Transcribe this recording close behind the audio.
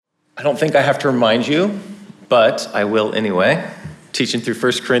I don't think I have to remind you, but I will anyway, teaching through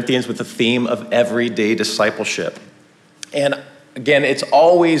 1 Corinthians with the theme of everyday discipleship. And again, it's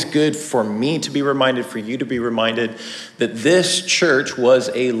always good for me to be reminded, for you to be reminded, that this church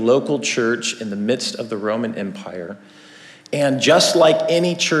was a local church in the midst of the Roman Empire. And just like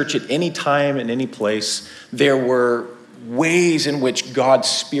any church at any time in any place, there were ways in which God's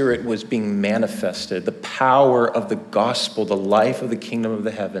Spirit was being manifested, the power of the gospel, the life of the kingdom of the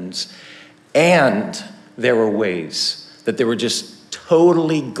heavens. And there were ways that there were just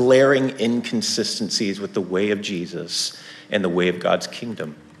totally glaring inconsistencies with the way of Jesus and the way of God's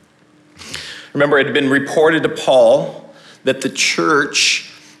kingdom. Remember, it had been reported to Paul that the church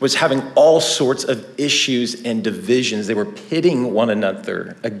was having all sorts of issues and divisions. They were pitting one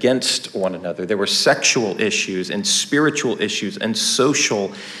another against one another. There were sexual issues and spiritual issues and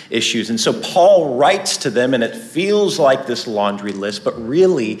social issues. And so Paul writes to them, and it feels like this laundry list, but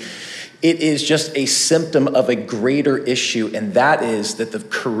really it is just a symptom of a greater issue, and that is that the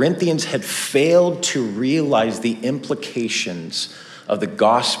Corinthians had failed to realize the implications of the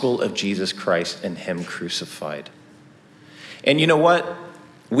gospel of Jesus Christ and him crucified. And you know what?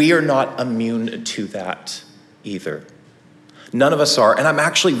 We are not immune to that either. None of us are. And I'm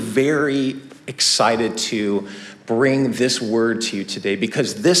actually very excited to bring this word to you today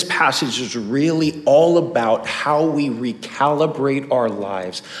because this passage is really all about how we recalibrate our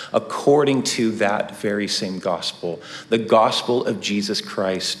lives according to that very same gospel, the gospel of Jesus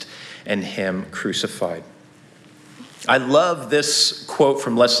Christ and him crucified. I love this quote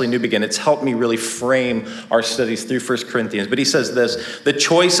from Leslie Newbegin. It's helped me really frame our studies through 1 Corinthians. But he says this: the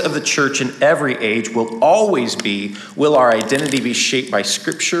choice of the church in every age will always be, will our identity be shaped by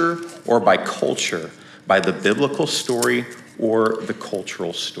Scripture or by culture, by the biblical story or the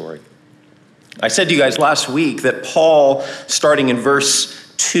cultural story? I said to you guys last week that Paul, starting in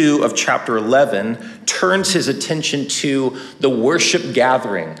verse 2 of chapter 11, turns his attention to the worship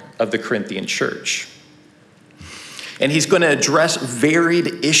gathering of the Corinthian church. And he's going to address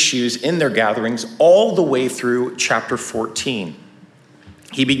varied issues in their gatherings all the way through chapter 14.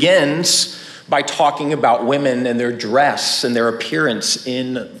 He begins by talking about women and their dress and their appearance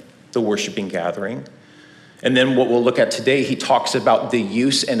in the worshiping gathering. And then what we'll look at today, he talks about the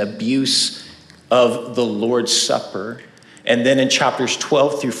use and abuse of the Lord's Supper. And then in chapters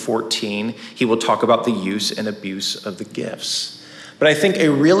 12 through 14, he will talk about the use and abuse of the gifts. But I think a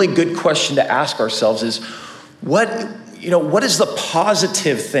really good question to ask ourselves is, what is the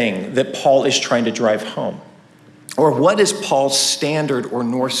positive thing that Paul is trying to drive home? Or what is Paul's standard or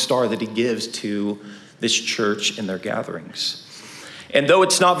North Star that he gives to this church in their gatherings? And though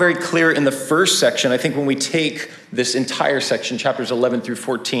it's not very clear in the first section, I think when we take this entire section, chapters 11 through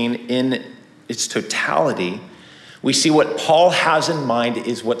 14, in its totality, we see what Paul has in mind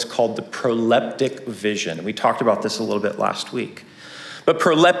is what's called the proleptic vision. We talked about this a little bit last week. But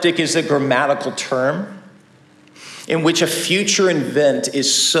proleptic is a grammatical term in which a future event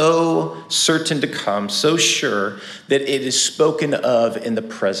is so certain to come, so sure, that it is spoken of in the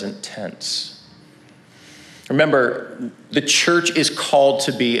present tense. Remember, the church is called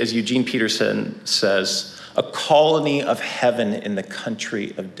to be, as Eugene Peterson says, a colony of heaven in the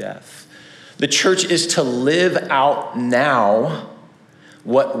country of death. The church is to live out now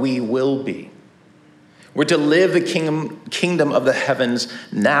what we will be. We're to live the kingdom of the heavens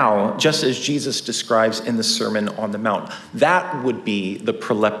now, just as Jesus describes in the Sermon on the Mount. That would be the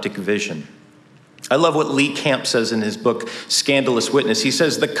proleptic vision. I love what Lee Camp says in his book, Scandalous Witness. He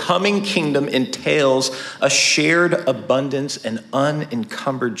says, the coming kingdom entails a shared abundance and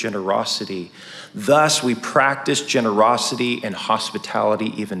unencumbered generosity. Thus, we practice generosity and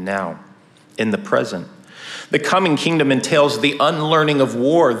hospitality even now, in the present. The coming kingdom entails the unlearning of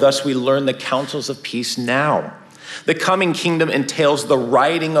war. Thus, we learn the counsels of peace now. The coming kingdom entails the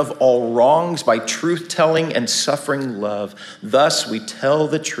righting of all wrongs by truth-telling and suffering love. Thus, we tell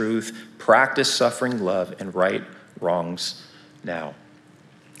the truth, practice suffering love, and right wrongs now.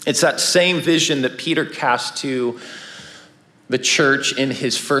 It's that same vision that Peter cast to the church in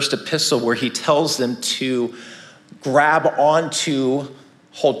his first epistle, where he tells them to grab onto,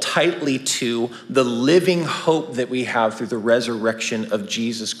 hold tightly to the living hope that we have through the resurrection of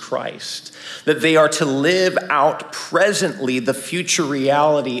Jesus Christ. That they are to live out presently the future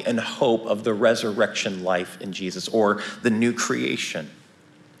reality and hope of the resurrection life in Jesus, or the new creation.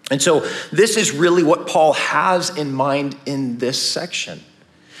 And so this is really what Paul has in mind in this section.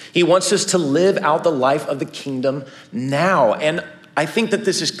 He wants us to live out the life of the kingdom now. And I think that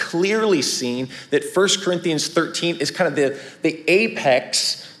this is clearly seen, that 1 Corinthians 13 is kind of the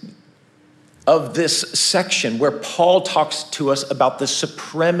apex of this section where Paul talks to us about the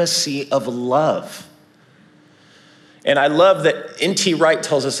supremacy of love. And I love that N.T. Wright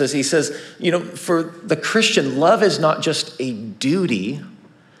tells us this. He says, for the Christian, love is not just a duty,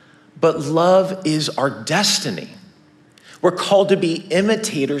 but love is our destiny. We're called to be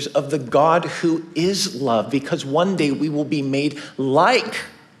imitators of the God who is love, because one day we will be made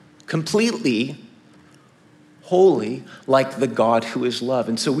completely holy, like the God who is love.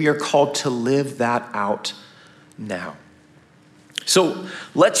 And so we are called to live that out now. So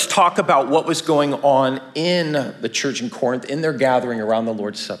let's talk about what was going on in the church in Corinth, in their gathering around the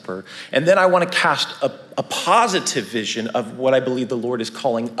Lord's Supper. And then I want to cast a positive vision of what I believe the Lord is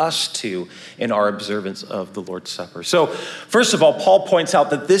calling us to in our observance of the Lord's Supper. So first of all, Paul points out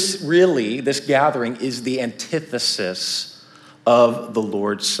that this gathering is the antithesis of the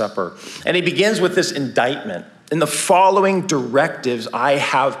Lord's Supper. And he begins with this indictment. In the following directives, I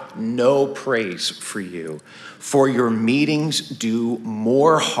have no praise for you, for your meetings do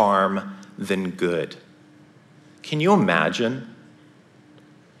more harm than good. Can you imagine?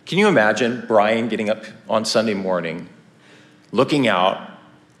 Can you imagine Brian getting up on Sunday morning, looking out?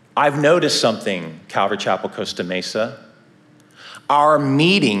 I've noticed something, Calvary Chapel, Costa Mesa. Our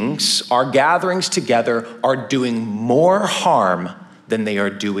meetings, our gatherings together are doing more harm than they are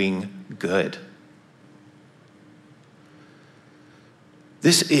doing good.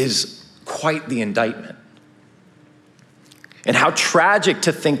 This is quite the indictment. And how tragic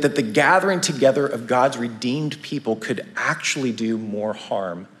to think that the gathering together of God's redeemed people could actually do more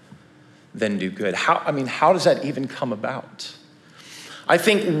harm than do good. How does that even come about? I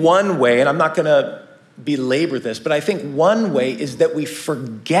think one way, and I'm not going to belabor this, but I think one way is that we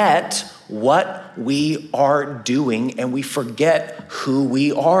forget what we are doing and we forget who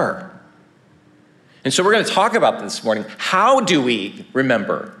we are. And so we're going to talk about this morning. How do we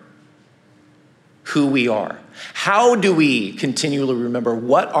remember who we are? How do we continually remember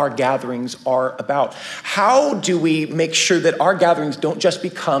what our gatherings are about? How do we make sure that our gatherings don't just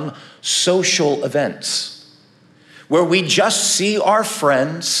become social events where we just see our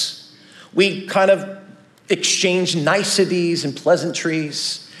friends, we kind of exchange niceties and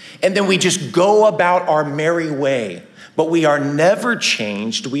pleasantries, and then we just go about our merry way? But we are never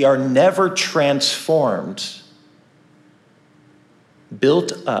changed, we are never transformed,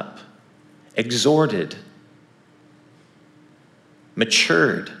 built up, exhorted,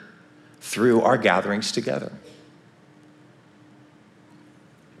 matured through our gatherings together.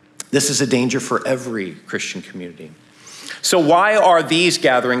 This is a danger for every Christian community. So why are these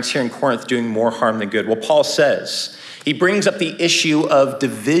gatherings here in Corinth doing more harm than good? Well, Paul says, he brings up the issue of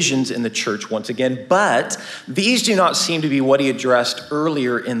divisions in the church once again, but these do not seem to be what he addressed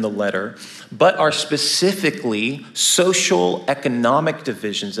earlier in the letter, but are specifically social, economic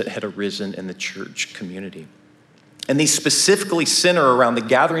divisions that had arisen in the church community. And these specifically center around the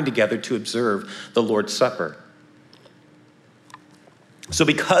gathering together to observe the Lord's Supper. So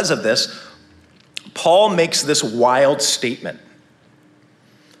because of this, Paul makes this wild statement.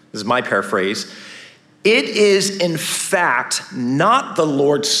 This is my paraphrase. It is, in fact, not the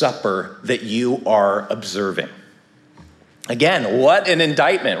Lord's Supper that you are observing. Again, what an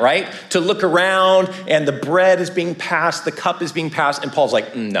indictment, right? To look around and the bread is being passed, the cup is being passed, and Paul's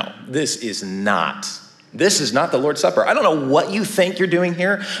like, no, this is not the Lord's Supper. I don't know what you think you're doing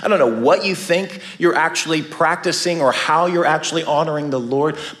here. I don't know what you think you're actually practicing or how you're actually honoring the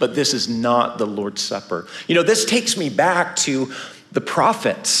Lord, but this is not the Lord's Supper. This takes me back to the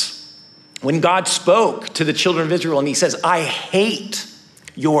prophets. When God spoke to the children of Israel and he says, I hate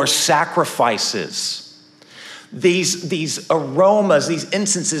your sacrifices. These aromas, these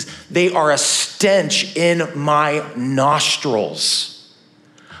incenses, they are a stench in my nostrils.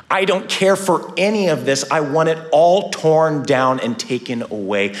 I don't care for any of this. I want it all torn down and taken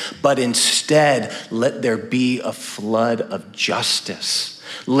away. But instead, let there be a flood of justice.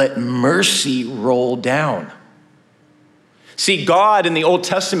 Let mercy roll down. See, God in the Old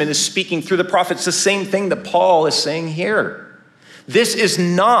Testament is speaking through the prophets the same thing that Paul is saying here. This is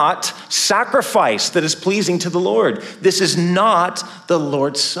not sacrifice that is pleasing to the Lord. This is not the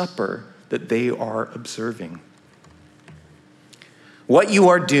Lord's Supper that they are observing. What you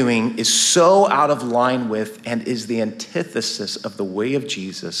are doing is so out of line with and is the antithesis of the way of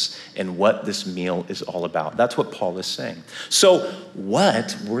Jesus and what this meal is all about. That's what Paul is saying. So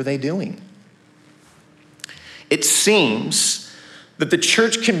what were they doing? It seems that the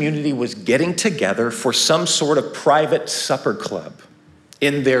church community was getting together for some sort of private supper club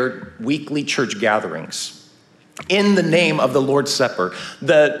in their weekly church gatherings. in the name of the Lord's Supper.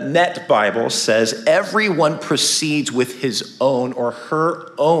 The Net Bible says everyone proceeds with his own or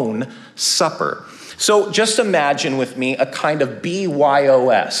her own supper. So just imagine with me a kind of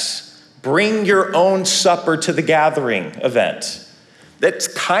BYOS, bring your own supper to the gathering event. That's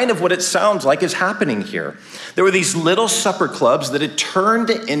kind of what it sounds like is happening here. There were these little supper clubs that had turned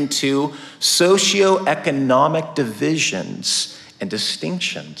into socioeconomic divisions and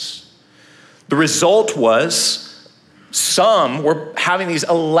distinctions. The result was some were having these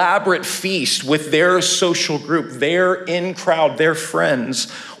elaborate feasts with their social group, their in crowd, their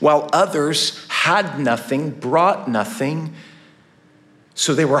friends, while others had nothing, brought nothing,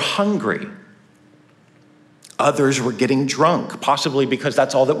 so they were hungry. Others were getting drunk, possibly because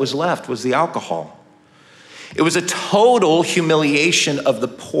that's all that was left was the alcohol. It was a total humiliation of the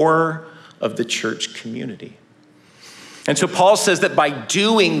poor of the church community. And so Paul says that by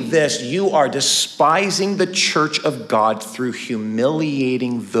doing this, you are despising the church of God through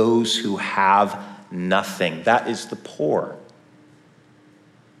humiliating those who have nothing. That is the poor.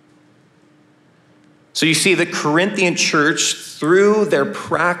 So you see, the Corinthian church, through their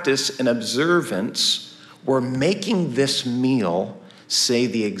practice and observance, were making this meal say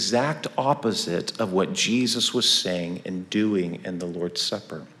the exact opposite of what Jesus was saying and doing in the Lord's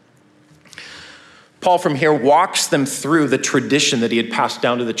Supper. Paul from here walks them through the tradition that he had passed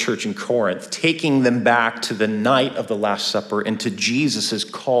down to the church in Corinth, taking them back to the night of the Last Supper and to Jesus'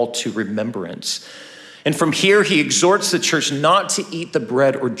 call to remembrance. And from here, he exhorts the church not to eat the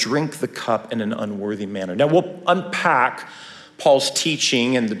bread or drink the cup in an unworthy manner. Now, we'll unpack Paul's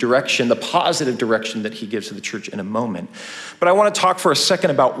teaching and the positive direction that he gives to the church in a moment. But I want to talk for a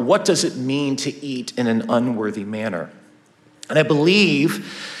second about what does it mean to eat in an unworthy manner. And I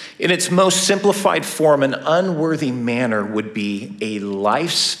believe in its most simplified form, an unworthy manner would be a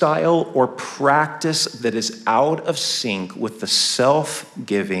lifestyle or practice that is out of sync with the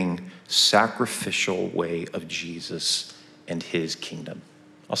self-giving, sacrificial way of Jesus and his kingdom.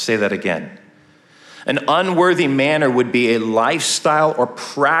 I'll say that again. An unworthy manner would be a lifestyle or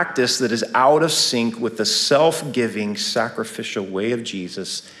practice that is out of sync with the self-giving, sacrificial way of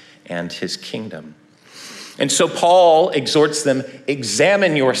Jesus and his kingdom. And so Paul exhorts them,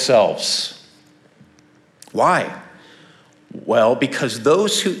 examine yourselves. Why? Well, because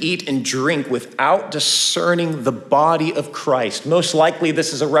those who eat and drink without discerning the body of Christ, most likely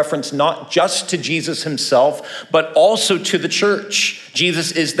this is a reference not just to Jesus himself, but also to the church.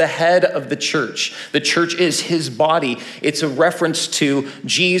 Jesus is the head of the church. The church is his body. It's a reference to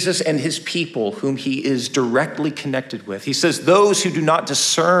Jesus and his people whom he is directly connected with. He says, those who do not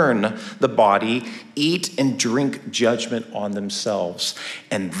discern the body eat and drink judgment on themselves.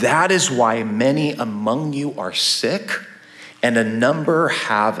 And that is why many among you are sick, and a number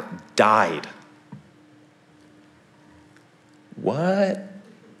have died. What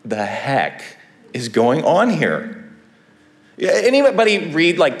the heck is going on here? Anybody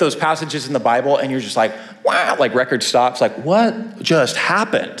read like those passages in the Bible and you're just like, wow, like record stops, like what just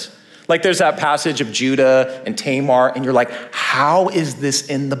happened? Like there's that passage of Judah and Tamar and you're like, how is this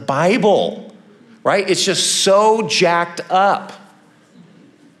in the Bible? Right? It's just so jacked up.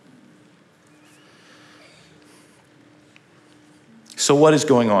 So what is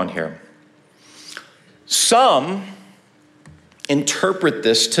going on here? Some interpret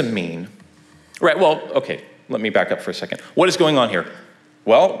this to mean, right, well, okay, let me back up for a second. What is going on here?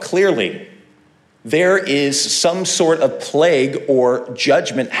 Well, clearly, there is some sort of plague or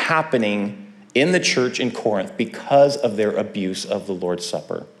judgment happening in the church in Corinth because of their abuse of the Lord's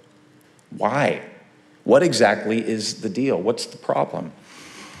Supper. Why? What exactly is the deal? What's the problem?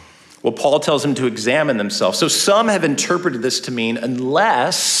 Well, Paul tells them to examine themselves. So some have interpreted this to mean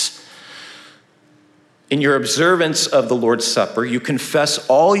unless in your observance of the Lord's Supper, you confess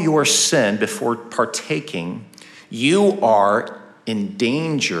all your sin before partaking, you are in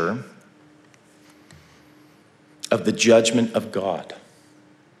danger of the judgment of God.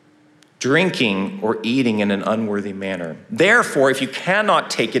 Drinking or eating in an unworthy manner. Therefore, if you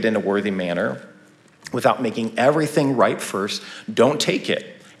cannot take it in a worthy manner without making everything right first, don't take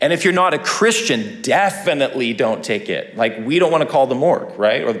it. And if you're not a Christian, definitely don't take it. Like, we don't want to call the morgue,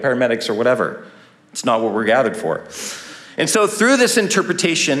 right? Or the paramedics or whatever. It's not what we're gathered for. And so through this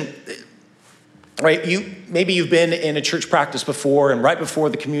interpretation, right, maybe you've been in a church practice before, and right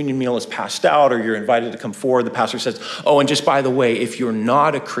before the communion meal is passed out, or you're invited to come forward, the pastor says, oh, and just by the way, if you're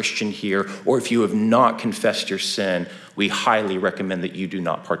not a Christian here, or if you have not confessed your sin, we highly recommend that you do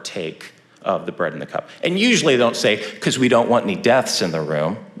not partake of the bread and the cup. And usually they don't say, because we don't want any deaths in the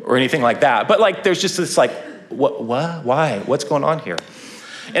room or anything like that. But like, there's just this like, what, why? What's going on here?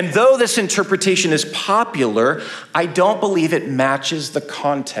 And though this interpretation is popular, I don't believe it matches the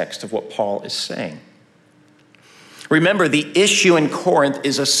context of what Paul is saying. Remember, the issue in Corinth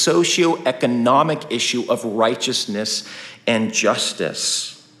is a socioeconomic issue of righteousness and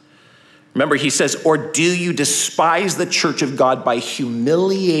justice. Remember, he says, or do you despise the church of God by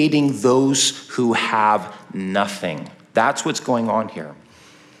humiliating those who have nothing? That's what's going on here.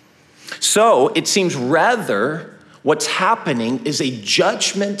 So it seems rather what's happening is a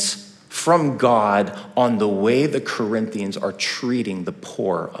judgment from God on the way the Corinthians are treating the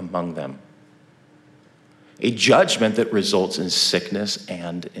poor among them. A judgment that results in sickness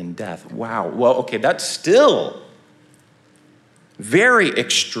and in death. Wow. Well, okay, that's still very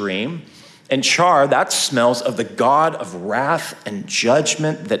extreme. And Char, that smells of the God of wrath and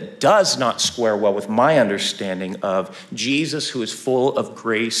judgment that does not square well with my understanding of Jesus, who is full of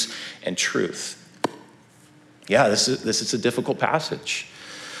grace and truth. Yeah, this is a difficult passage.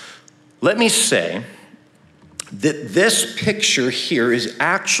 Let me say that this picture here is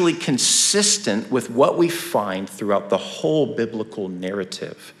actually consistent with what we find throughout the whole biblical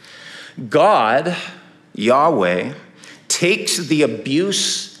narrative. God, Yahweh, takes the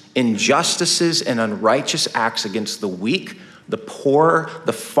abuse, injustices, and unrighteous acts against the weak, the poor,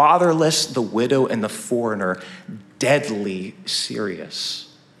 the fatherless, the widow, and the foreigner deadly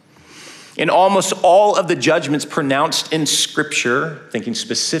serious. In almost all of the judgments pronounced in Scripture, thinking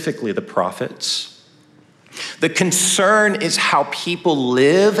specifically the prophets, the concern is how people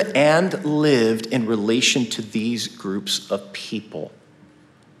live and lived in relation to these groups of people.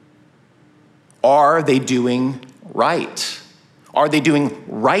 Are they doing right? Are they doing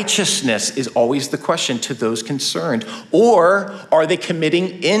righteousness is always the question to those concerned. Or are they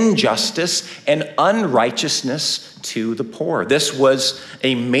committing injustice and unrighteousness to the poor? This was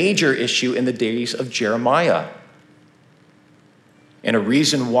a major issue in the days of Jeremiah. And a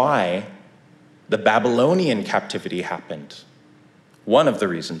reason why the Babylonian captivity happened. One of the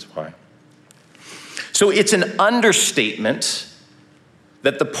reasons why. So it's an understatement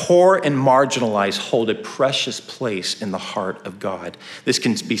that the poor and marginalized hold a precious place in the heart of God. This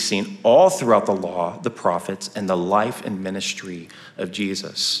can be seen all throughout the law, the prophets, and the life and ministry of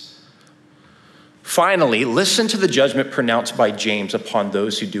Jesus. Finally, listen to the judgment pronounced by James upon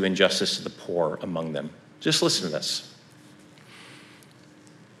those who do injustice to the poor among them. Just listen to this.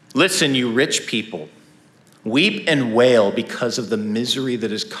 Listen, you rich people, weep and wail because of the misery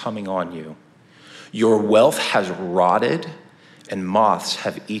that is coming on you. Your wealth has rotted, and moths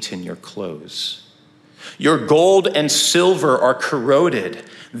have eaten your clothes. Your gold and silver are corroded.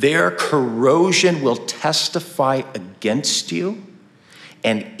 Their corrosion will testify against you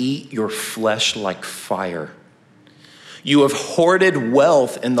and eat your flesh like fire. You have hoarded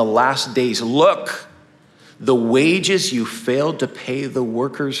wealth in the last days. Look, the wages you failed to pay the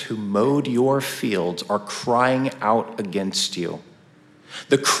workers who mowed your fields are crying out against you.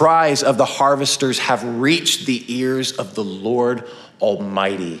 The cries of the harvesters have reached the ears of the Lord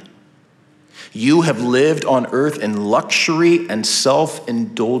Almighty. You have lived on earth in luxury and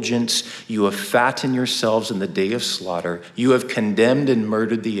self-indulgence. You have fattened yourselves in the day of slaughter. You have condemned and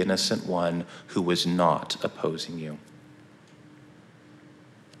murdered the innocent one who was not opposing you.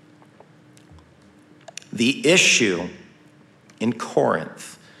 The issue in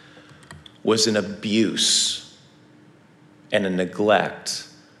Corinth was an abuse and a neglect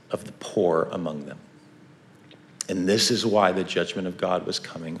of the poor among them. And this is why the judgment of God was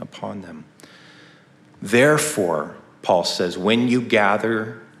coming upon them. Therefore, Paul says, when you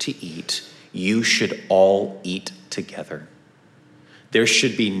gather to eat, you should all eat together. There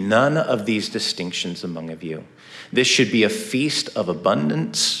should be none of these distinctions among of you. This should be a feast of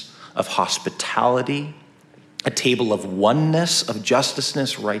abundance, of hospitality, a table of oneness, of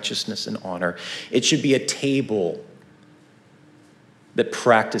justice, righteousness, and honor. It should be a table that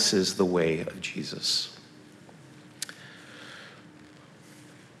practices the way of Jesus.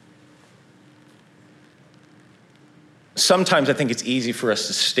 Sometimes I think it's easy for us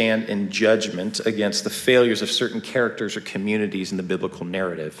to stand in judgment against the failures of certain characters or communities in the biblical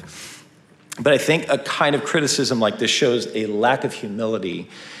narrative. But I think a kind of criticism like this shows a lack of humility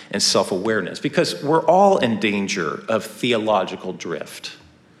and self-awareness, because we're all in danger of theological drift.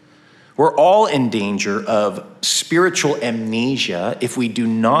 We're all in danger of spiritual amnesia if we do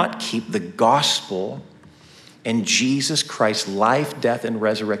not keep the gospel and Jesus Christ's life, death, and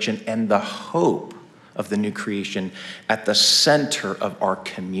resurrection and the hope of the new creation at the center of our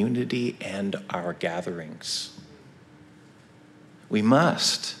community and our gatherings. We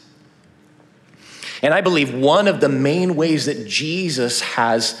must. And I believe one of the main ways that Jesus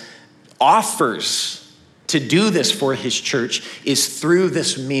offers to do this for his church is through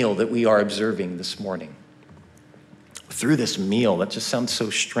this meal that we are observing this morning. Through this meal, that just sounds so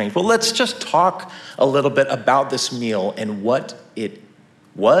strange. Well, let's just talk a little bit about this meal and what it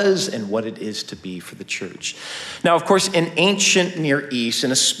was and what it is to be for the church. Now, of course, in ancient Near East,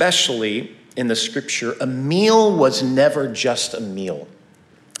 and especially in the scripture, a meal was never just a meal,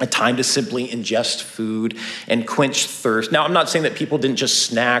 a time to simply ingest food and quench thirst. Now, I'm not saying that people didn't just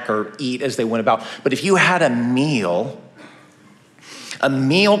snack or eat as they went about, but if you had a meal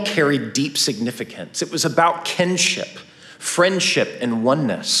carried deep significance. It was about kinship, friendship, and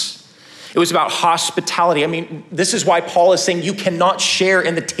oneness. It was about hospitality. I mean, this is why Paul is saying you cannot share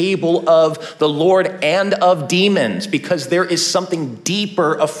in the table of the Lord and of demons, because there is something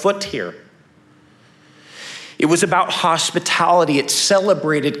deeper afoot here. It was about hospitality. It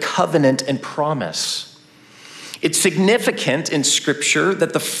celebrated covenant and promise. It's significant in Scripture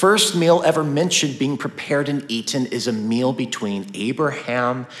that the first meal ever mentioned being prepared and eaten is a meal between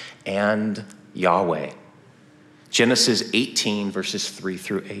Abraham and Yahweh. Genesis 18, verses 3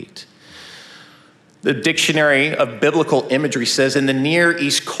 through 8. The Dictionary of Biblical Imagery says, in the Near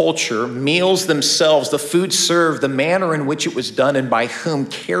East culture, meals themselves, the food served, the manner in which it was done and by whom,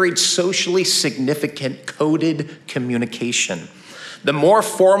 carried socially significant coded communication. The more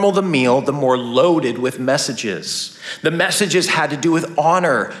formal the meal, the more loaded with messages. The messages had to do with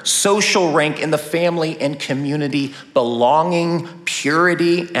honor, social rank in the family and community, belonging,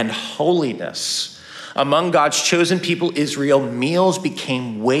 purity, and holiness. Among God's chosen people, Israel, meals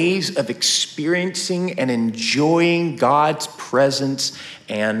became ways of experiencing and enjoying God's presence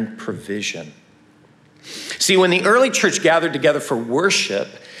and provision. See, when the early church gathered together for worship,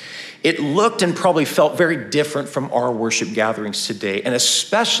 it looked and probably felt very different from our worship gatherings today, and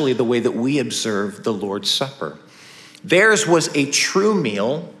especially the way that we observe the Lord's Supper. Theirs was a true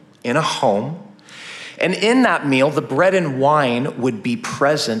meal in a home, and in that meal, the bread and wine would be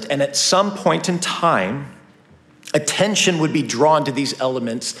present, and at some point in time, attention would be drawn to these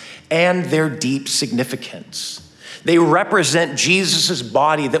elements and their deep significance. They represent Jesus'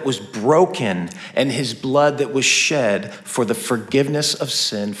 body that was broken and his blood that was shed for the forgiveness of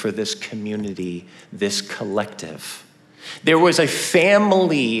sin for this community, this collective. There was a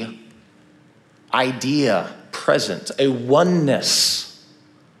family idea present, a oneness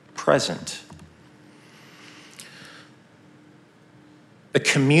present. A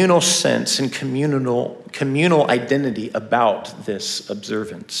communal sense and communal identity about this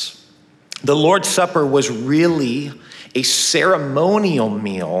observance. The Lord's Supper was really a ceremonial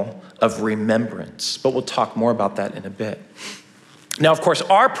meal of remembrance, but we'll talk more about that in a bit. Now, of course,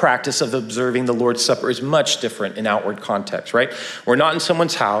 our practice of observing the Lord's Supper is much different in outward context, right? We're not in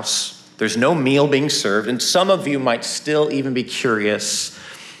someone's house. There's no meal being served, and some of you might still even be curious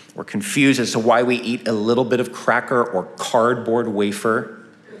or confused as to why we eat a little bit of cracker or cardboard wafer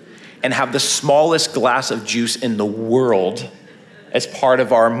and have the smallest glass of juice in the world as part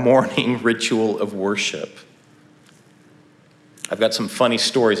of our morning ritual of worship. I've got some funny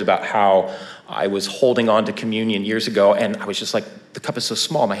stories about how I was holding on to communion years ago, and I was just like, the cup is so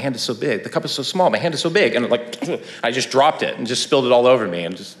small, my hand is so big. The cup is so small, my hand is so big. And like, I just dropped it and just spilled it all over me,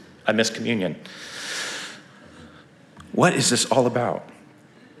 and I missed communion. What is this all about?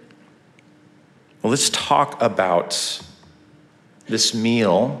 Well, let's talk about this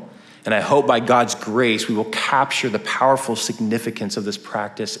meal, and I hope by God's grace we will capture the powerful significance of this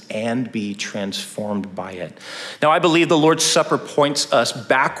practice and be transformed by it. Now, I believe the Lord's Supper points us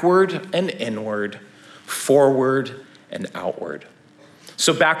backward and inward, forward and outward.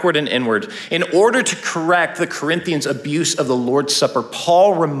 So backward and inward. In order to correct the Corinthians' abuse of the Lord's Supper,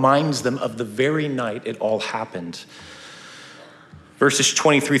 Paul reminds them of the very night it all happened. Verses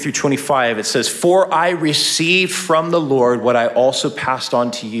 23 through 25, it says, "For I received from the Lord what I also passed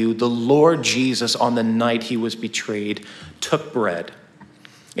on to you. The Lord Jesus, on the night he was betrayed, took bread.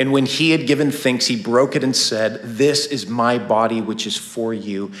 And when he had given thanks, he broke it and said, 'This is my body, which is for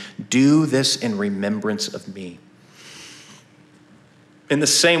you. Do this in remembrance of me.' In the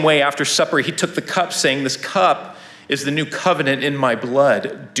same way, after supper, he took the cup, saying, 'This cup is the new covenant in my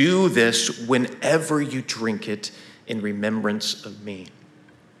blood. Do this whenever you drink it in remembrance of me.'"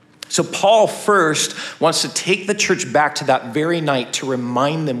 So Paul first wants to take the church back to that very night to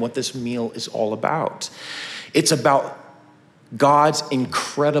remind them what this meal is all about. It's about God's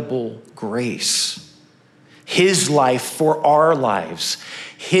incredible grace, his life for our lives,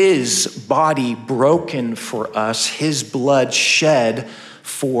 his body broken for us, his blood shed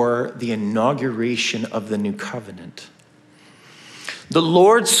for the inauguration of the new covenant. The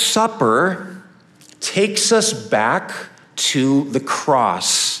Lord's Supper takes us back to the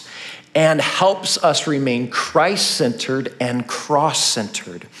cross and helps us remain Christ-centered and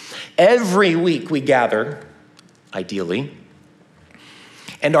cross-centered. Every week we gather, ideally,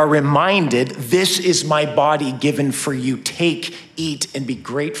 and are reminded, this is my body given for you. Take, eat, and be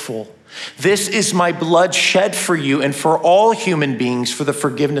grateful. This is my blood shed for you and for all human beings for the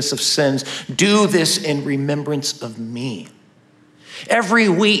forgiveness of sins. Do this in remembrance of me. Every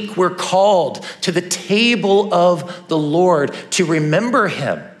week we're called to the table of the Lord to remember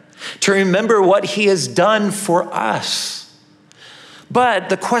him, to remember what he has done for us. But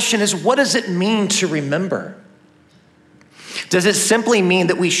the question is, what does it mean to remember? Does it simply mean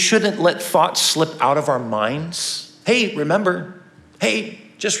that we shouldn't let thoughts slip out of our minds? Hey, remember. Hey,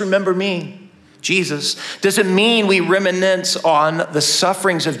 just remember me, Jesus. Does it mean we reminisce on the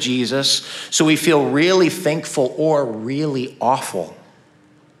sufferings of Jesus so we feel really thankful or really awful?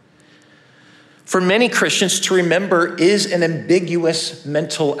 For many Christians, to remember is an ambiguous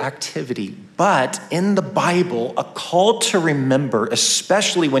mental activity. But in the Bible, a call to remember,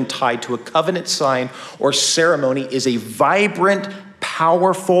 especially when tied to a covenant sign or ceremony, is a vibrant,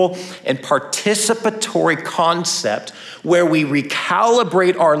 powerful, and participatory concept where we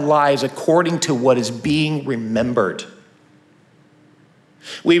recalibrate our lives according to what is being remembered.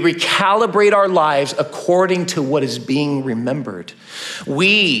 We recalibrate our lives according to what is being remembered.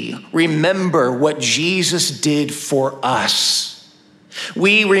 We remember what Jesus did for us.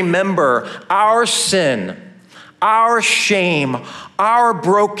 We remember our sin, our shame, our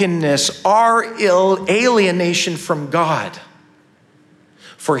brokenness, our alienation from God,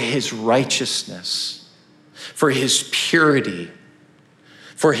 for his righteousness, for his purity,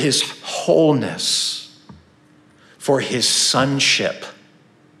 for his wholeness, for his sonship.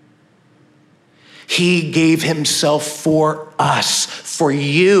 He gave himself for us, for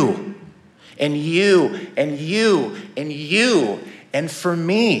you, and you, and you, and you, and for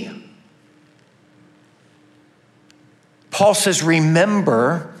me. Paul says,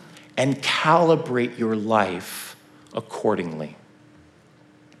 remember and calibrate your life accordingly.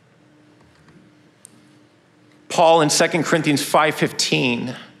 Paul in 2 Corinthians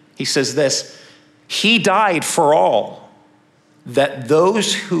 5:15, he says this, he died for all, that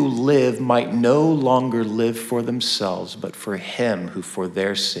those who live might no longer live for themselves, but for him who for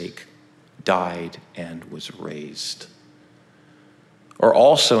their sake died and was raised. Or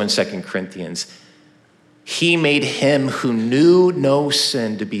also in 2 Corinthians, he made him who knew no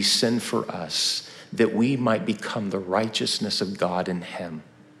sin to be sin for us, that we might become the righteousness of God in him.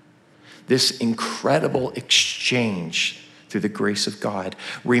 This incredible exchange through the grace of God.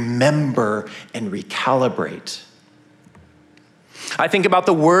 Remember and recalibrate. I think about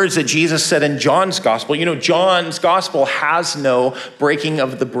the words that Jesus said in John's gospel. You know, John's gospel has no breaking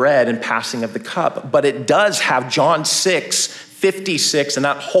of the bread and passing of the cup, but it does have John 6:56 and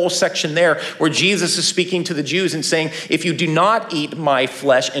that whole section there where Jesus is speaking to the Jews and saying, if you do not eat my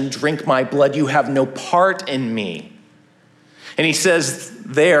flesh and drink my blood, you have no part in me. And he says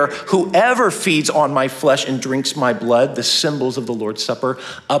there, whoever feeds on my flesh and drinks my blood, the symbols of the Lord's Supper,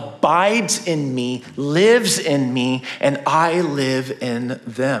 abides in me, lives in me, and I live in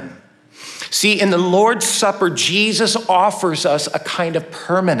them. See, in the Lord's Supper, Jesus offers us a kind of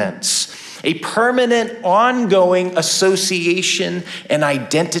permanence, a permanent, ongoing association and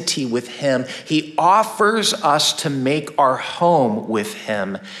identity with him. He offers us to make our home with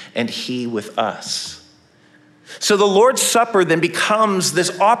him and he with us. So the Lord's Supper then becomes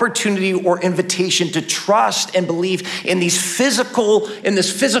this opportunity or invitation to trust and believe in this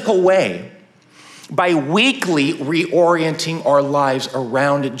physical way by weekly reorienting our lives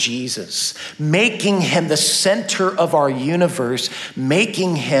around Jesus, making him the center of our universe,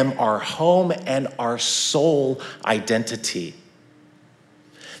 making him our home and our sole identity.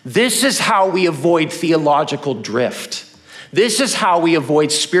 This is how we avoid theological drift. This is how we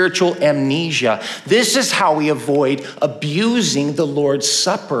avoid spiritual amnesia. This is how we avoid abusing the Lord's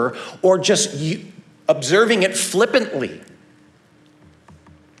Supper or just observing it flippantly.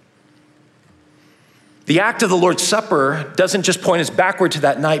 The act of the Lord's Supper doesn't just point us backward to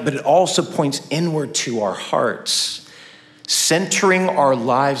that night, but it also points inward to our hearts, centering our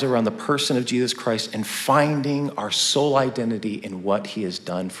lives around the person of Jesus Christ and finding our sole identity in what he has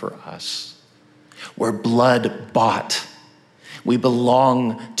done for us. We're blood bought. We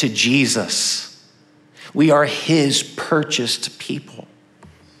belong to Jesus. We are his purchased people.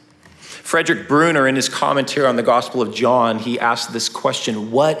 Frederick Bruner, in his commentary on the Gospel of John, he asked this question,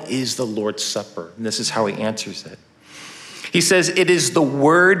 what is the Lord's Supper? And this is how he answers it. He says, it is the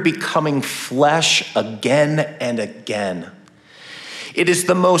Word becoming flesh again and again. It is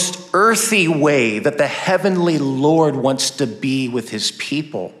the most earthy way that the heavenly Lord wants to be with his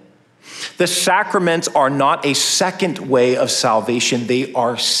people. The sacraments are not a second way of salvation. They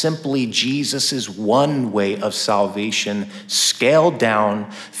are simply Jesus's one way of salvation, scaled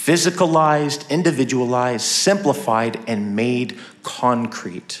down, physicalized, individualized, simplified, and made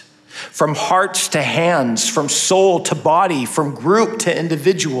concrete. From hearts to hands, from soul to body, from group to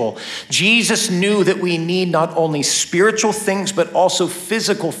individual. Jesus knew that we need not only spiritual things, but also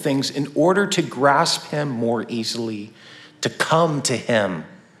physical things in order to grasp him more easily, to come to him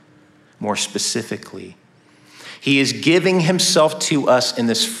more specifically. He is giving himself to us in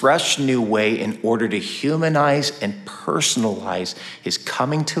this fresh new way in order to humanize and personalize his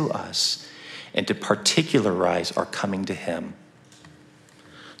coming to us and to particularize our coming to him.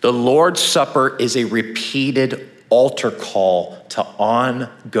 The Lord's Supper is a repeated altar call to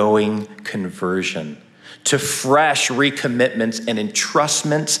ongoing conversion, to fresh recommitments and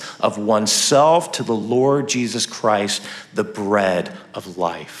entrustments of oneself to the Lord Jesus Christ, the bread of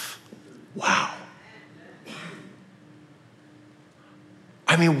life. Wow.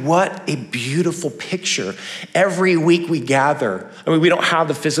 I mean, what a beautiful picture. Every week we gather. I mean, we don't have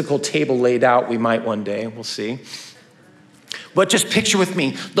the physical table laid out. We might one day, we'll see. But just picture with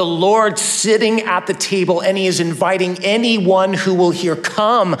me, the Lord sitting at the table, and he is inviting anyone who will hear,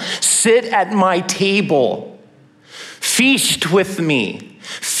 come, sit at my table. Feast with me.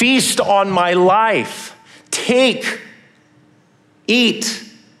 Feast on my life. Take, eat,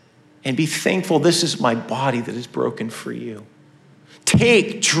 and be thankful. This is my body that is broken for you.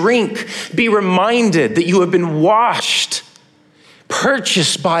 Take, drink, be reminded that you have been washed,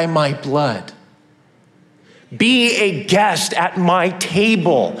 purchased by my blood. Be a guest at my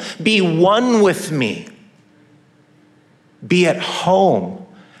table. Be one with me. Be at home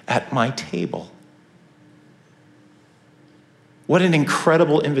at my table. What an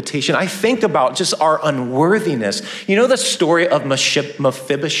incredible invitation. I think about just our unworthiness. You know the story of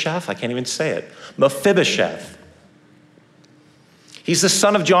Mephibosheth? I can't even say it. Mephibosheth. He's the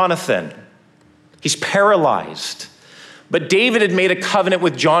son of Jonathan. He's paralyzed. But David had made a covenant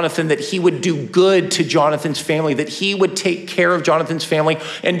with Jonathan that he would do good to Jonathan's family, that he would take care of Jonathan's family,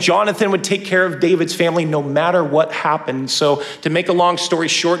 and Jonathan would take care of David's family no matter what happened. So to make a long story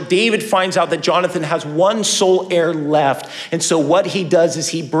short, David finds out that Jonathan has one sole heir left. And so what he does is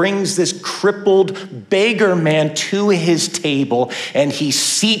he brings this crippled beggar man to his table, and he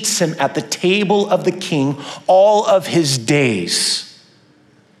seats him at the table of the king all of his days.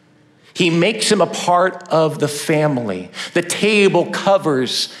 He makes him a part of the family. The table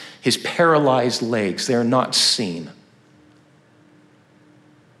covers his paralyzed legs. They're not seen.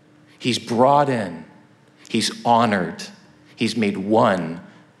 He's brought in. He's honored. He's made one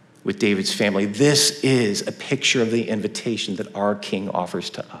with David's family. This is a picture of the invitation that our King offers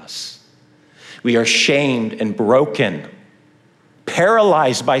to us. We are shamed and broken,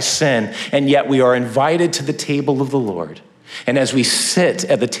 paralyzed by sin, and yet we are invited to the table of the Lord. And as we sit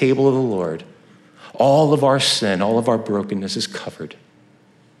at the table of the Lord, all of our sin, all of our brokenness is covered.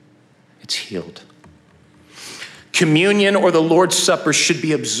 It's healed. Communion or the Lord's Supper should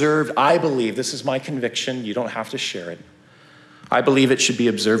be observed, I believe, this is my conviction, you don't have to share it. I believe it should be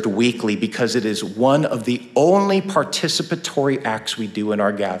observed weekly because it is one of the only participatory acts we do in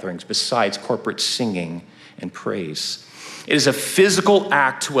our gatherings besides corporate singing and praise. It is a physical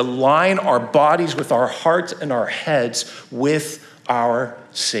act to align our bodies with our hearts and our heads with our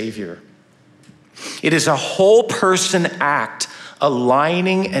Savior. It is a whole person act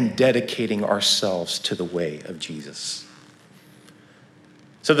aligning and dedicating ourselves to the way of Jesus.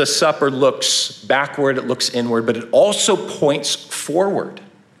 So the supper looks backward, it looks inward, but it also points forward.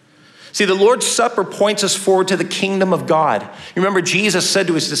 See, the Lord's Supper points us forward to the kingdom of God. You remember Jesus said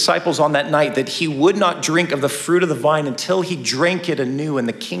to his disciples on that night that he would not drink of the fruit of the vine until he drank it anew in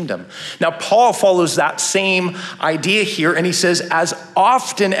the kingdom. Now, Paul follows that same idea here, and he says, as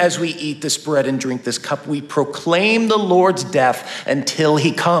often as we eat this bread and drink this cup, we proclaim the Lord's death until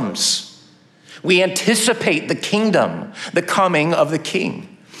he comes. We anticipate the kingdom, the coming of the King.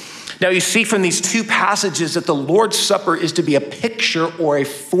 Now you see from these two passages that the Lord's Supper is to be a picture or a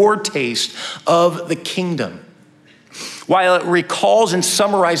foretaste of the kingdom. While it recalls and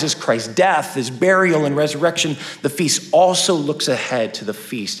summarizes Christ's death, his burial and resurrection, the feast also looks ahead to the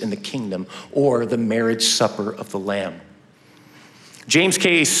feast in the kingdom or the marriage supper of the Lamb. James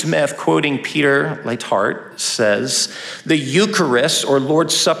K. Smith, quoting Peter Leithart, says, the Eucharist or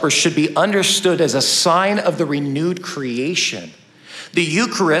Lord's Supper should be understood as a sign of the renewed creation. The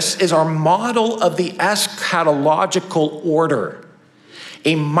Eucharist is our model of the eschatological order,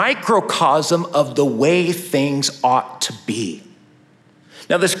 a microcosm of the way things ought to be.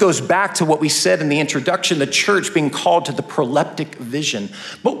 Now, this goes back to what we said in the introduction, the church being called to the proleptic vision.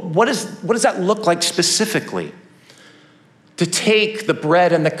 But what does that look like specifically? To take the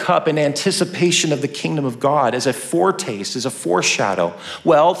bread and the cup in anticipation of the kingdom of God as a foretaste, as a foreshadow.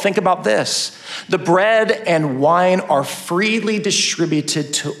 Well, think about this. The bread and wine are freely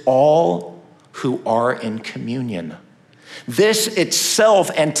distributed to all who are in communion. This itself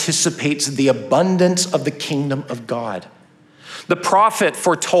anticipates the abundance of the kingdom of God. The prophet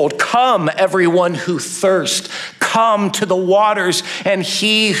foretold, "Come, everyone who thirsts, come to the waters, and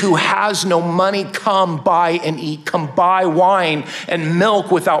he who has no money, come buy and eat. Come buy wine and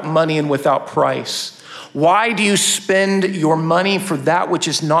milk without money and without price. Why do you spend your money for that which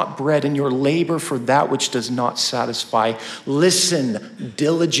is not bread, and your labor for that which does not satisfy? Listen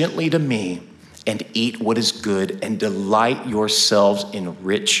diligently to me and eat what is good, and delight yourselves in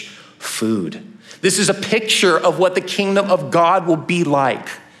rich food." This is a picture of what the kingdom of God will be like.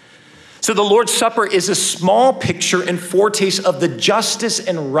 So the Lord's Supper is a small picture and foretaste of the justice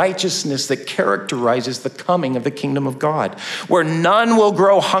and righteousness that characterizes the coming of the kingdom of God, where none will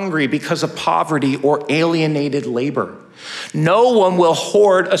grow hungry because of poverty or alienated labor. No one will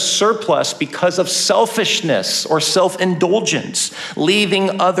hoard a surplus because of selfishness or self-indulgence,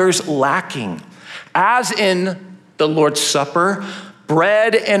 leaving others lacking. As in the Lord's Supper,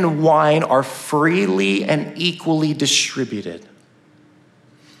 bread and wine are freely and equally distributed.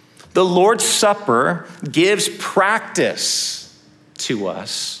 The Lord's Supper gives practice to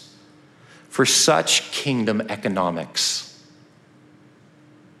us for such kingdom economics.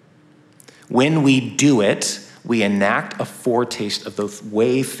 When we do it, we enact a foretaste of the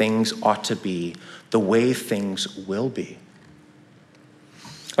way things ought to be, the way things will be.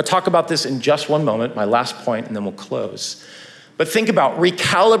 I'll talk about this in just one moment, my last point, and then we'll close. But think about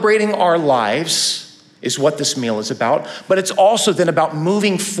recalibrating our lives is what this meal is about, but it's also then about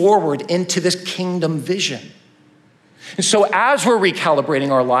moving forward into this kingdom vision. And so as we're recalibrating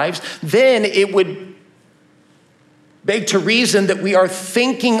our lives, then it would beg to reason that we are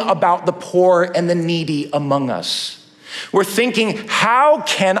thinking about the poor and the needy among us. We're thinking, how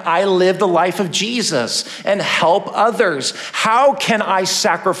can I live the life of Jesus and help others? How can I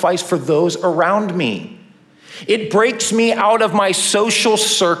sacrifice for those around me? It breaks me out of my social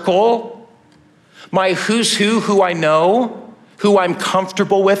circle, my who's who I know, who I'm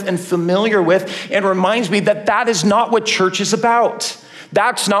comfortable with and familiar with, and reminds me that that is not what church is about.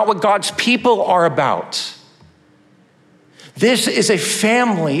 That's not what God's people are about. This is a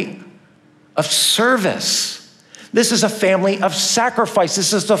family of service. This is a family of sacrifice.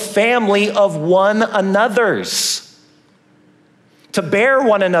 This is a family of one another's, to bear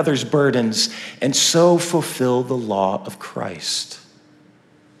one another's burdens and so fulfill the law of Christ.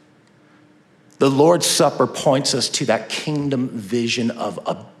 The Lord's Supper points us to that kingdom vision of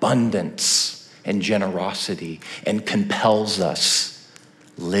abundance and generosity and compels us,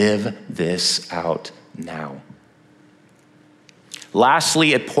 live this out now.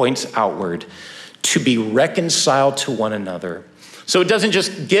 Lastly, it points outward to be reconciled to one another. So it doesn't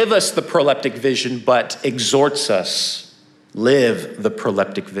just give us the proleptic vision, but exhorts us, live the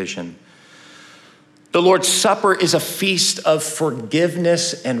proleptic vision. The Lord's Supper is a feast of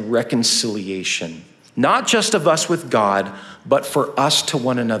forgiveness and reconciliation, not just of us with God, but for us to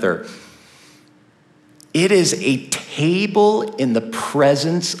one another. It is a table in the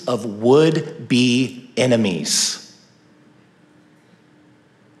presence of would-be enemies.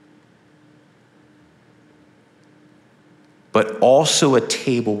 But also a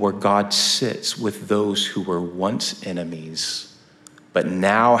table where God sits with those who were once enemies, but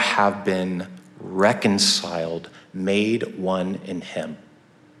now have been reconciled, made one in him.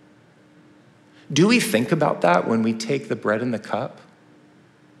 Do we think about that when we take the bread and the cup?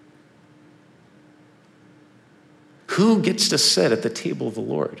 Who gets to sit at the table of the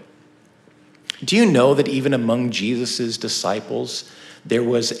Lord? Do you know that even among Jesus's disciples, there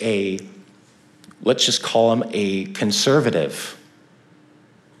was a, let's just call him a conservative.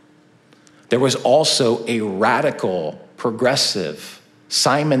 There was also a radical, progressive,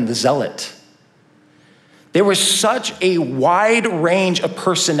 Simon the Zealot. There was such a wide range of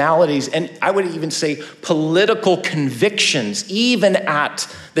personalities, and I would even say political convictions, even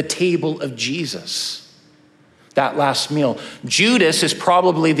at the table of Jesus. That last meal. Judas is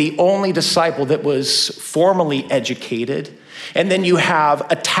probably the only disciple that was formally educated. And then you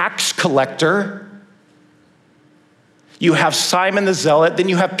have a tax collector. You have Simon the Zealot. Then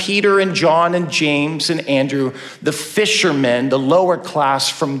you have Peter and John and James and Andrew, the fishermen, the lower class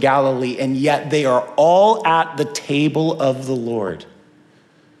from Galilee. And yet they are all at the table of the Lord.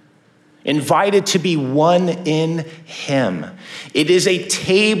 invited to be one in him. It is a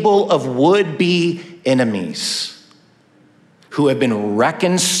table of would-be enemies who have been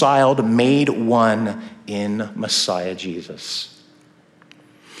reconciled, made one in Messiah Jesus.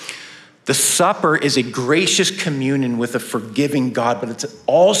 The supper is a gracious communion with a forgiving God, but it's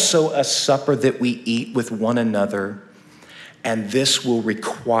also a supper that we eat with one another, and this will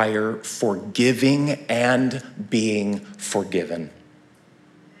require forgiving and being forgiven.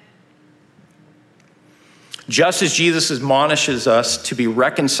 Just as Jesus admonishes us to be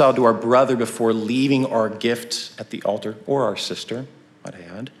reconciled to our brother before leaving our gift at the altar, or our sister, might I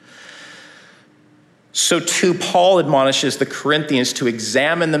add, so too Paul admonishes the Corinthians to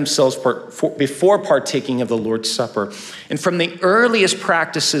examine themselves before partaking of the Lord's Supper. And from the earliest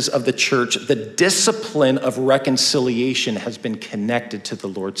practices of the church, the discipline of reconciliation has been connected to the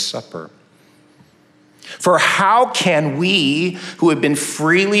Lord's Supper. For how can we, who have been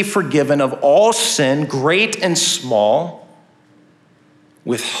freely forgiven of all sin, great and small,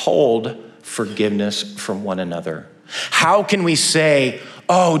 withhold forgiveness from one another? How can we say,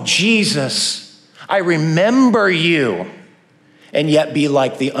 "Oh, Jesus, I remember you," and yet be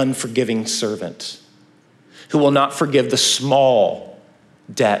like the unforgiving servant who will not forgive the small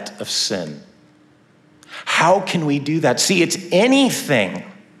debt of sin? How can we do that? See, it's any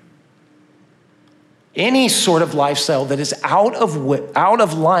sort of lifestyle that is out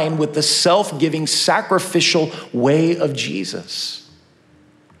of line with the self-giving, sacrificial way of Jesus.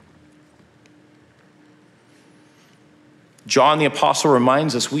 John the Apostle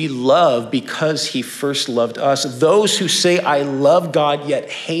reminds us we love because he first loved us. Those who say, "I love God," yet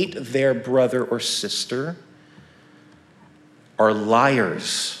hate their brother or sister are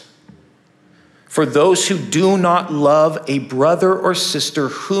liars. For those who do not love a brother or sister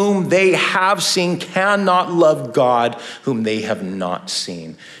whom they have seen cannot love God whom they have not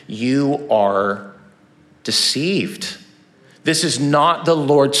seen. You are deceived. This is not the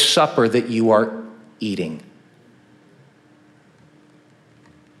Lord's Supper that you are eating.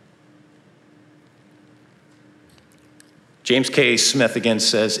 James K. Smith again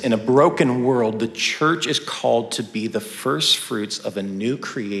says, "In a broken world, the church is called to be the first fruits of a new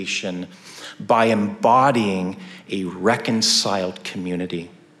creation by embodying a reconciled community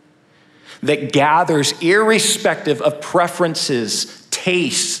that gathers irrespective of preferences,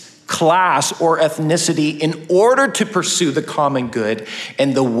 tastes, class, or ethnicity in order to pursue the common good.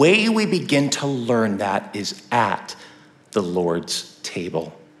 And the way we begin to learn that is at the Lord's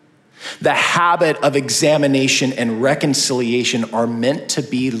table." The habit of examination and reconciliation are meant to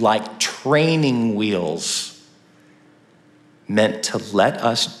be like training wheels, meant to let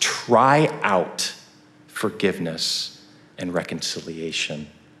us try out forgiveness and reconciliation.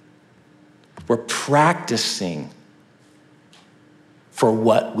 We're practicing for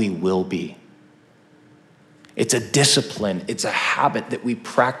what we will be. It's a discipline, it's a habit that we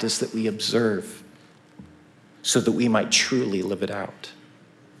practice, that we observe, so that we might truly live it out.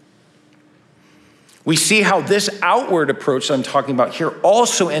 We see how this outward approach I'm talking about here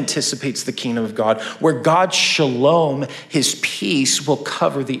also anticipates the kingdom of God, where God's shalom, his peace, will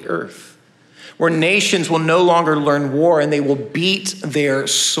cover the earth, where nations will no longer learn war and they will beat their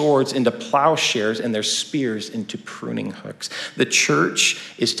swords into plowshares and their spears into pruning hooks. The church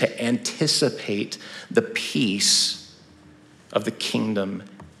is to anticipate the peace of the kingdom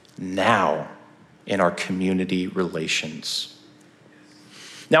now in our community relations.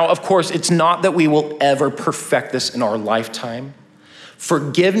 Now, of course, it's not that we will ever perfect this in our lifetime.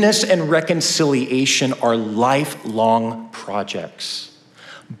 Forgiveness and reconciliation are lifelong projects.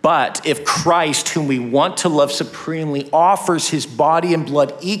 But if Christ, whom we want to love supremely, offers his body and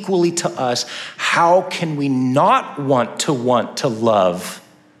blood equally to us, how can we not want to love,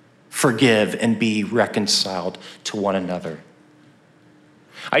 forgive, and be reconciled to one another?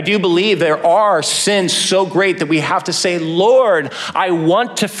 I do believe there are sins so great that we have to say, "Lord, I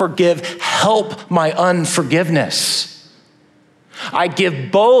want to forgive. Help my unforgiveness." I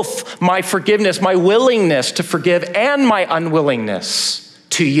give both my forgiveness, my willingness to forgive, and my unwillingness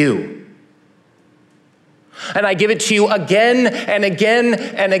to you. And I give it to you again and again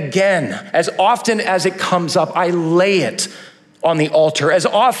and again. As often as it comes up, I lay it on the altar. As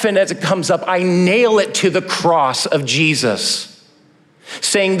often as it comes up, I nail it to the cross of Jesus,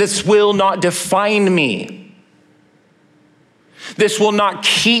 saying, "This will not define me. This will not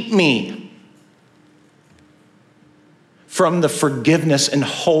keep me from the forgiveness and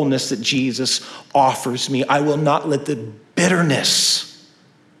wholeness that Jesus offers me. I will not let the bitterness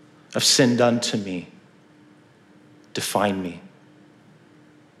of sin done to me define me."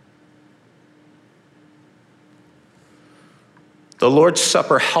 The Lord's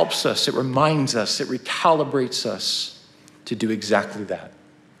Supper helps us, it reminds us, it recalibrates us to do exactly that.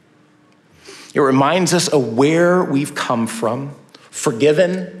 It reminds us of where we've come from,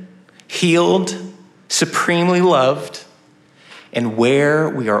 forgiven, healed, supremely loved, and where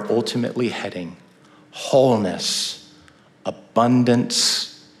we are ultimately heading, wholeness,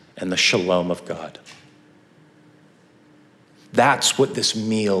 abundance, and the shalom of God. That's what this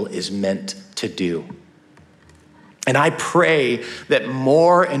meal is meant to do. And I pray that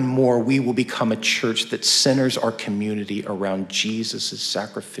more and more we will become a church that centers our community around Jesus'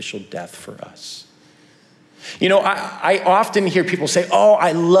 sacrificial death for us. You know, I often hear people say, oh,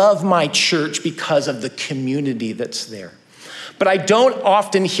 I love my church because of the community that's there. But I don't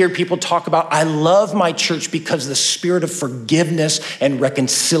often hear people talk about, I love my church because of the spirit of forgiveness and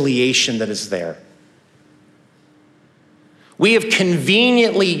reconciliation that is there. We have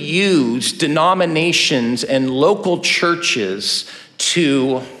conveniently used denominations and local churches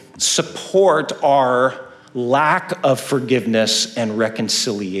to support our lack of forgiveness and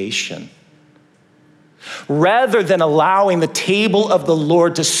reconciliation, rather than allowing the table of the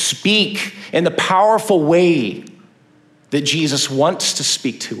Lord to speak in the powerful way that Jesus wants to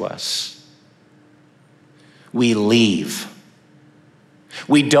speak to us. We leave.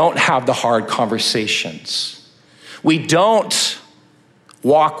 We don't have the hard conversations. We don't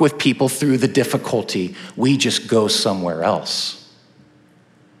walk with people through the difficulty. We just go somewhere else.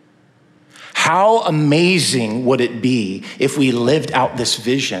 How amazing would it be if we lived out this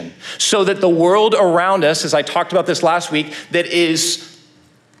vision so that the world around us, as I talked about this last week, that is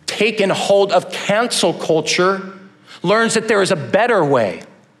taken hold of cancel culture, learns that there is a better way.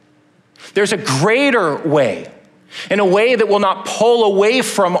 There's a greater way. In a way that will not pull away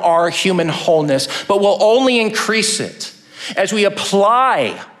from our human wholeness, but will only increase it as we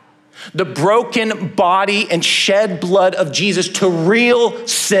apply the broken body and shed blood of Jesus to real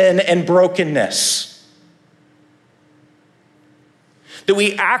sin and brokenness. That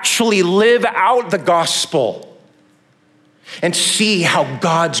we actually live out the gospel and see how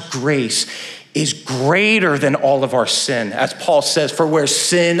God's grace is greater than all of our sin. As Paul says, for where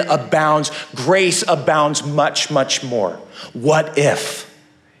sin abounds, grace abounds much, much more. What if?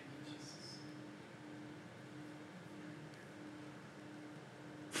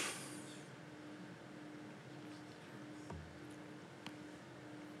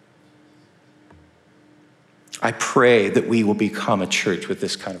 I pray that we will become a church with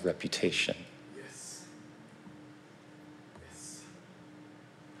this kind of reputation.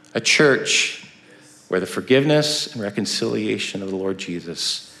 A church where the forgiveness and reconciliation of the Lord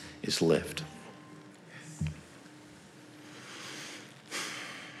Jesus is lived.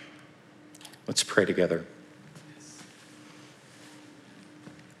 Let's pray together.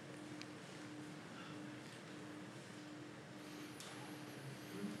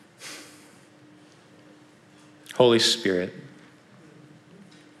 Holy Spirit,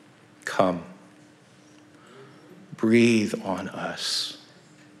 come. Breathe on us.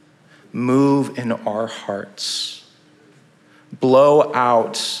 Move in our hearts. Blow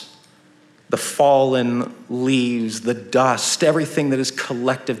out the fallen leaves, the dust, everything that is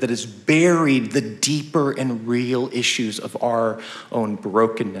collective, that has buried the deeper and real issues of our own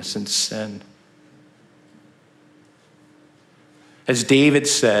brokenness and sin. As David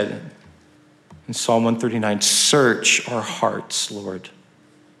said in Psalm 139, search our hearts, Lord.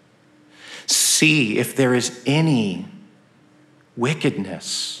 See if there is any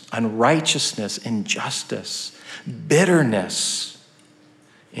wickedness, unrighteousness, injustice, bitterness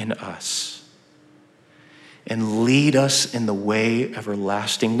in us, and lead us in the way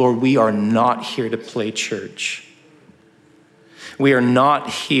everlasting. Lord, we are not here to play church. We are not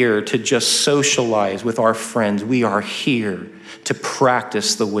here to just socialize with our friends. We are here to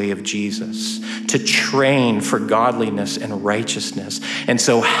practice the way of Jesus, to train for godliness and righteousness. And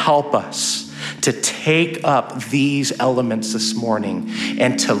so help us to take up these elements this morning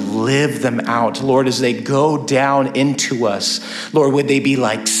and to live them out. Lord, as they go down into us, Lord, would they be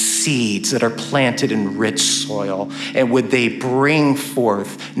like seeds that are planted in rich soil? And would they bring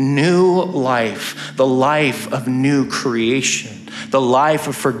forth new life, the life of new creation, the life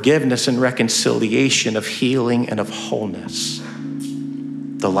of forgiveness and reconciliation, of healing and of wholeness,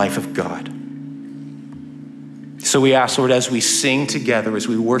 the life of God. So we ask, Lord, as we sing together, as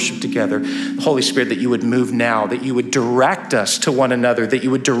we worship together, Holy Spirit, that you would move now, that you would direct us to one another, that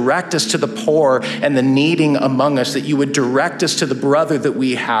you would direct us to the poor and the needing among us, that you would direct us to the brother that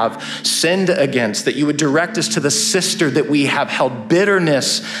we have sinned against, that you would direct us to the sister that we have held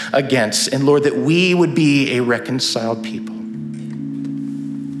bitterness against, and Lord, that we would be a reconciled people.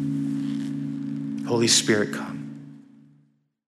 Holy Spirit, come.